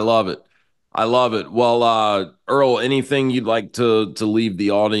 I love it. I love it. Well, Earl, anything you'd like to leave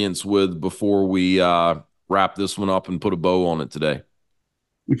the audience with before we wrap this one up and put a bow on it today?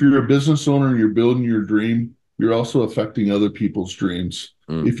 If you're a business owner and you're building your dream, you're also affecting other people's dreams.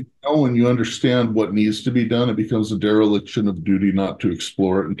 If you know and you understand what needs to be done, it becomes a dereliction of duty not to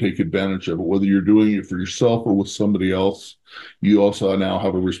explore it and take advantage of it. Whether you're doing it for yourself or with somebody else, you also now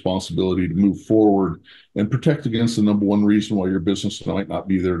have a responsibility to move forward and protect against the number one reason why your business might not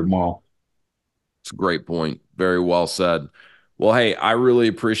be there tomorrow. It's a great point. Very well said. Well, hey, I really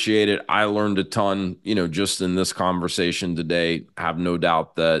appreciate it. I learned a ton, just in this conversation today. I have no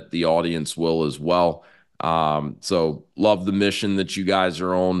doubt that the audience will as well. So love the mission that you guys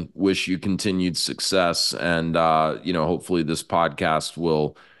are on. Wish you continued success. And, hopefully this podcast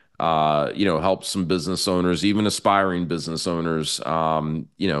will, help some business owners, even aspiring business owners,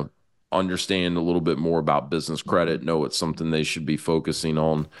 understand a little bit more about business credit, know it's something they should be focusing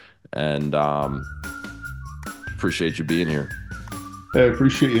on. And appreciate you being here. Hey, I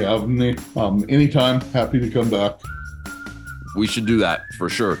appreciate you having me. Anytime, happy to come back. We should do that for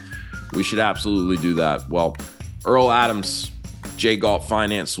sure. We should absolutely do that. Well, Earl Adams, J. Galt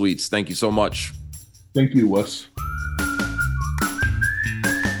Finance Suites, thank you so much. Thank you, Wes.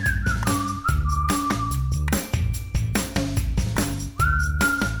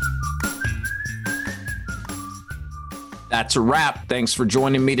 That's a wrap. Thanks for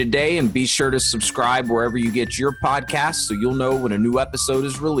joining me today, and be sure to subscribe wherever you get your podcasts so you'll know when a new episode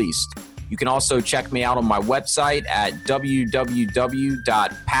is released. You can also check me out on my website at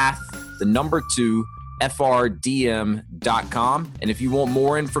www.path2frdm.com. And if you want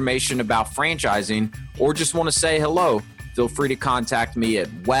more information about franchising or just want to say hello, feel free to contact me at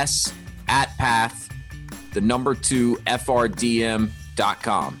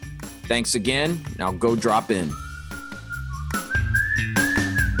wes@path2frdm.com. Thanks again. Now go drop in.